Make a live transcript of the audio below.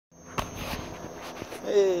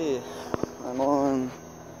Hey, I'm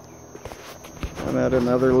at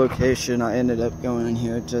another location. I ended up going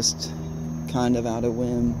here just kind of out of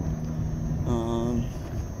whim.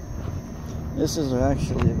 This is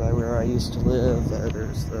actually by where I used to live.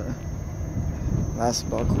 There's the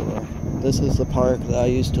basketball court. This is the park that I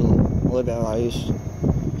used to live at. I used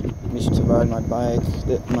to ride my bike.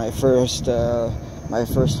 My first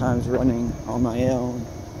times running on my own,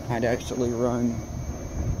 I'd actually run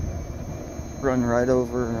right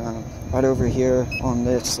over here on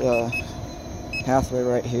this pathway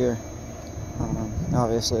right here.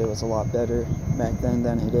 Obviously, it was a lot better back then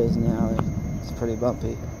than it is now. It's pretty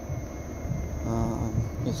bumpy.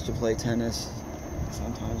 Used to play tennis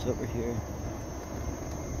sometimes over here.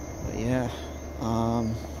 But yeah,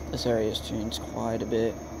 this area has changed quite a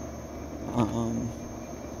bit.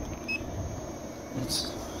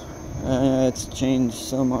 It's changed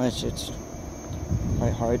so much. It's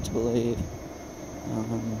quite hard to believe.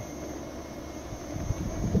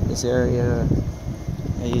 This area,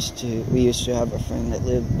 we used to have a friend that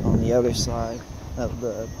lived on the other side of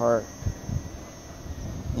the park,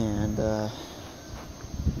 and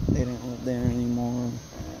they don't live there anymore.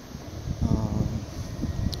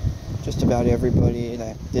 Just about everybody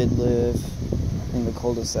that did live in the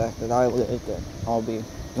cul-de-sac that I lived at, I'll be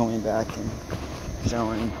going back and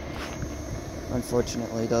showing,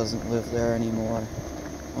 unfortunately doesn't live there anymore.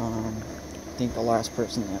 I think the last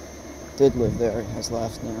person that did live there has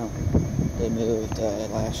left now. They moved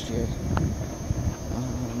last year.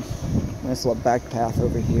 Nice little back path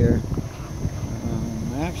over here.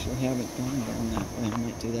 I actually haven't gone down that way. I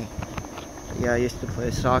might do that. But yeah, I used to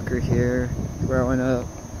play soccer here growing up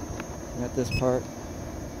at this park.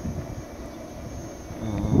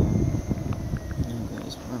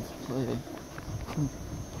 Anyways, want to play.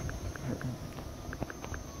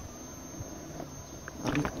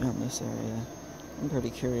 Down this area. I'm pretty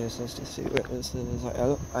curious as to see what this is.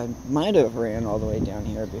 I might have ran all the way down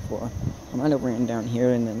here before. I might have ran down here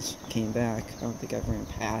and then came back. I don't think I've ran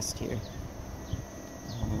past here.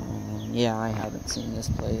 Yeah, I haven't seen this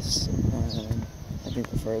place. I think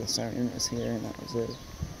the furthest I ran was here, and that was it.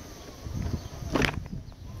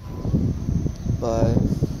 But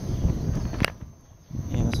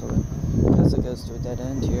yeah, so because it goes to a dead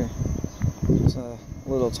end here, it's a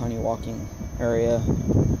little tiny walking area.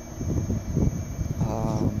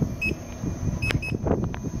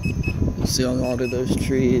 You see a lot of those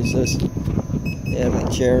trees. They have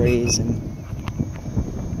like cherries and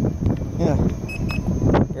yeah,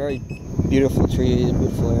 very beautiful trees,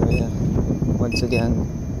 beautiful area. Once again,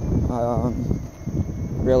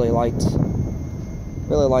 really liked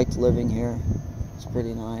living here. It's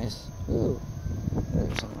pretty nice. Ooh,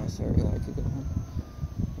 there's a nice area I could go in.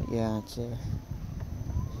 But yeah, it's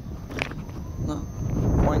not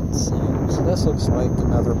quite the same. So this looks like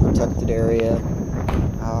another protected area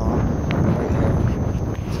right here.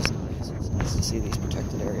 It's nice. It's nice to see these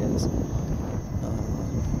protected areas.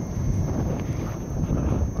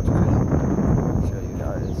 I'll try to show you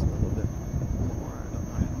guys a little bit more. I don't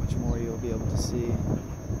know how much more you'll be able to see.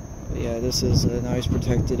 But yeah, this is a nice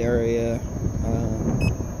protected area.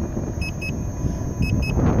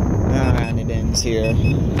 And it ends here.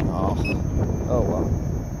 Oh well.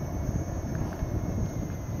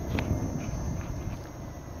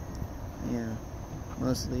 Yeah,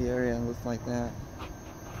 most of the area looks like that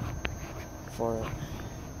for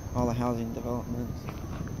all the housing developments.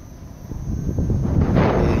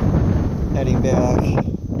 Okay, heading back.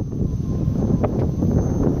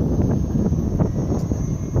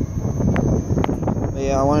 But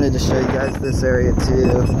yeah, I wanted to show you guys this area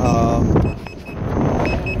too,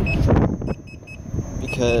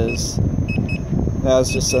 because that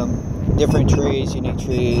was just some different trees, unique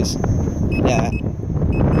trees that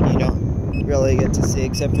you don't really get to see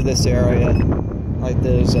except for this area. Like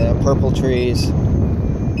those purple trees.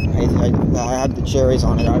 I had the cherries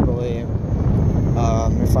on it, I believe.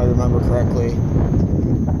 If I remember correctly.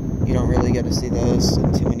 You don't really get to see those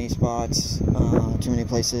in too many spots, too many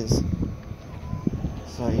places.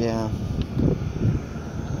 So yeah.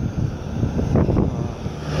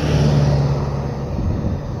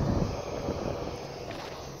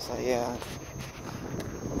 Yeah.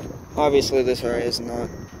 Obviously, this area is not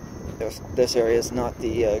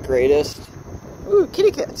the greatest. Ooh,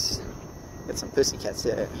 kitty cats! Got some pussy cats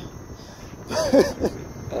there.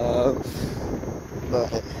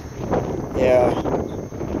 But yeah,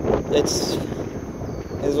 it's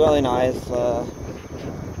really nice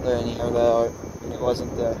living here. Though it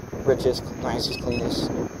wasn't the richest, nicest,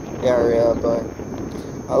 cleanest area, but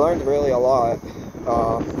I learned really a lot.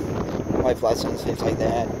 Life lessons, things like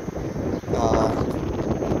that.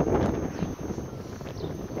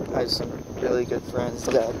 had some really good friends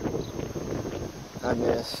that I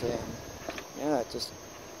miss, and yeah, just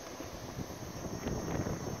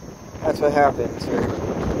that's what happens. You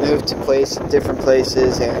move to different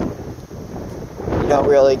places, and you don't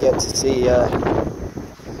really get to see. You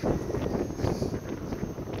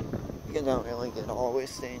don't really get to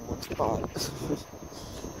always stay in one spot.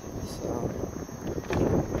 So,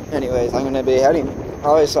 anyways, I'm gonna be heading.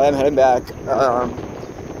 Obviously, I'm heading back.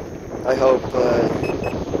 I hope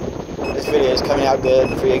this video is coming out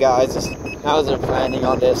good for you guys. I wasn't planning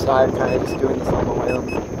on this. I'm kind of just doing this on my own.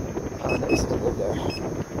 They used to live there.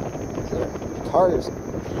 So cars,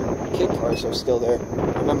 kid cars are still there.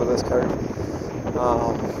 I remember those cars.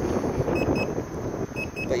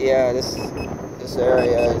 But yeah, this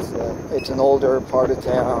area is it's an older part of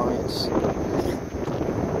town.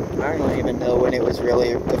 I don't even know when it was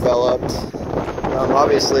really developed.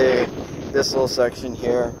 Obviously, this little section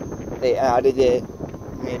here, they added it,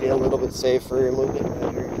 made it a little bit safer, a little bit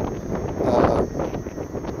better.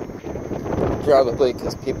 Probably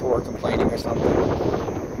because people were complaining or something.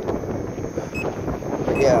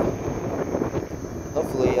 But yeah,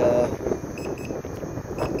 hopefully,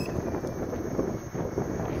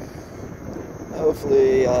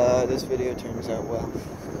 this video turns out well.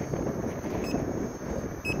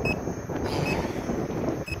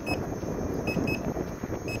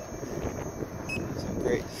 Some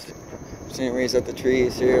great sceneries at the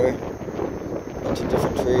trees here. A bunch of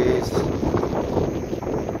different trees.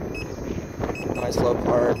 Nice little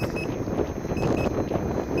park.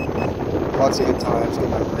 Lots of good times, good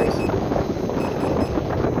memories.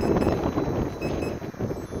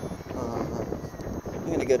 I'm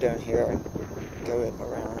gonna go down here and go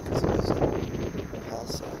around because there's a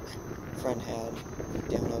house a friend had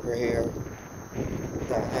down over here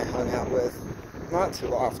that I hung out with. Not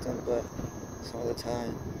too often, but some of the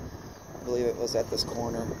time. I believe it was at this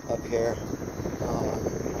corner up here.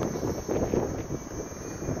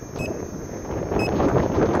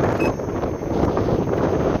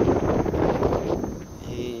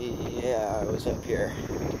 Yeah, it was up here.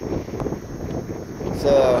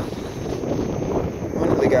 So, one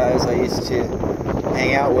of the guys I used to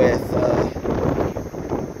hang out with,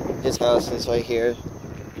 his house is right here.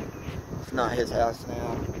 It's not his house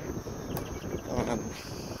now.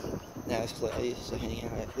 I used to hang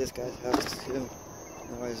out at this guy's house too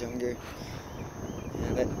when I was younger.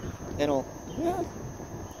 Yeah, I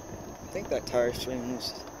think that tire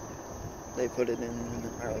swings, they put it in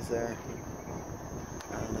when I was there.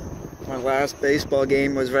 I don't know. My last baseball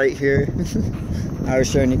game was right here. I was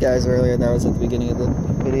showing you guys earlier, that was at the beginning of the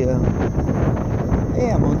video.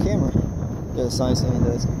 Hey, I'm on camera. There's a sign saying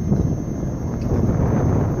this.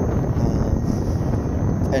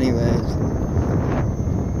 Anyways,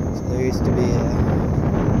 so there used to be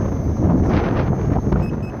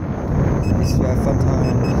have fun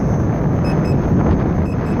times.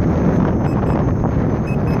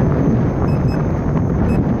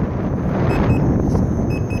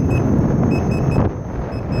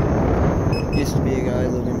 Used to be a guy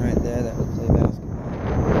living right there that would play basketball.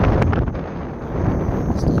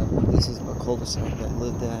 This is a cul-de-sac that I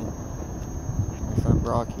lived at. My friend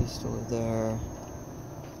Brock used to live there.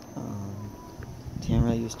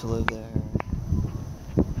 Tamara used to live there.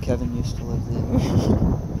 Kevin used to live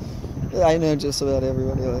there. I know just about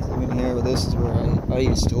everybody else living here, but this is where I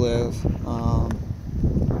used to live.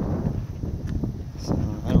 So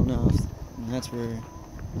I don't know if that's where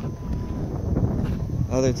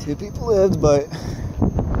other two people lived, but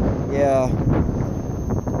yeah,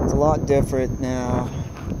 it's a lot different now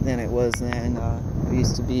than it was then. There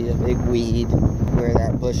used to be a big weed where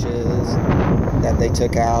that bush is that they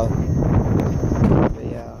took out. But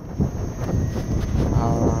yeah,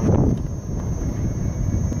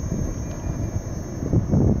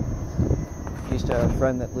 used to have a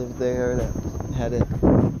friend that lived there that had a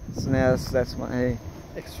SNES. That's my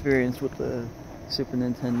experience with the Super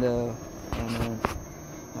Nintendo. And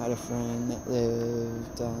I had a friend that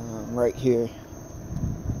lived right here.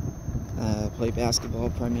 Played basketball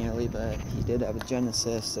primarily, but he did have a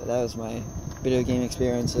Genesis, so that was my video game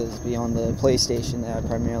experiences beyond the PlayStation that I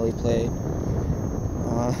primarily played.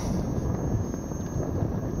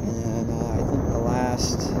 And I think the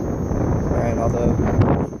last, right, although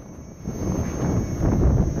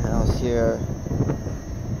the house here,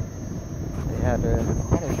 they had a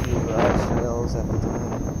few garage sales at the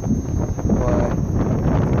time, but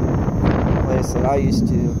the place that I used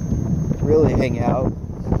to really hang out,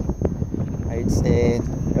 I'd stay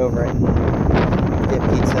over and get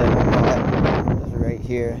pizza and whatnot. It was right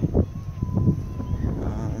here.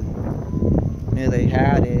 They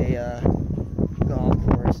had a golf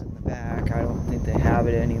course in the back. I don't think they have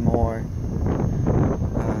have it anymore.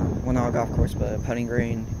 Well, not a golf course, but a putting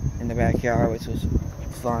green in the backyard, which was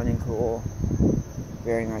fun and cool.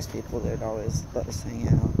 Very nice people that always let us hang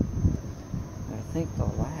out. And I think the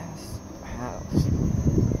last house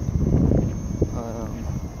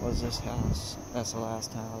was this house. That's the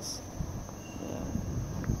last house.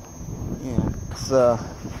 Yeah. So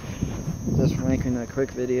just making a quick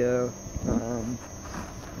video.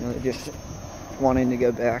 Just wanting to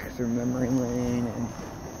go back through memory lane and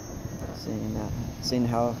seeing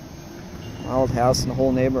how my old house and the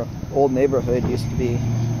whole old neighborhood used to be,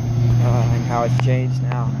 and how it's changed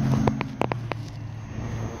now.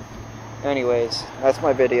 Anyways, that's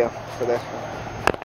my video for this one.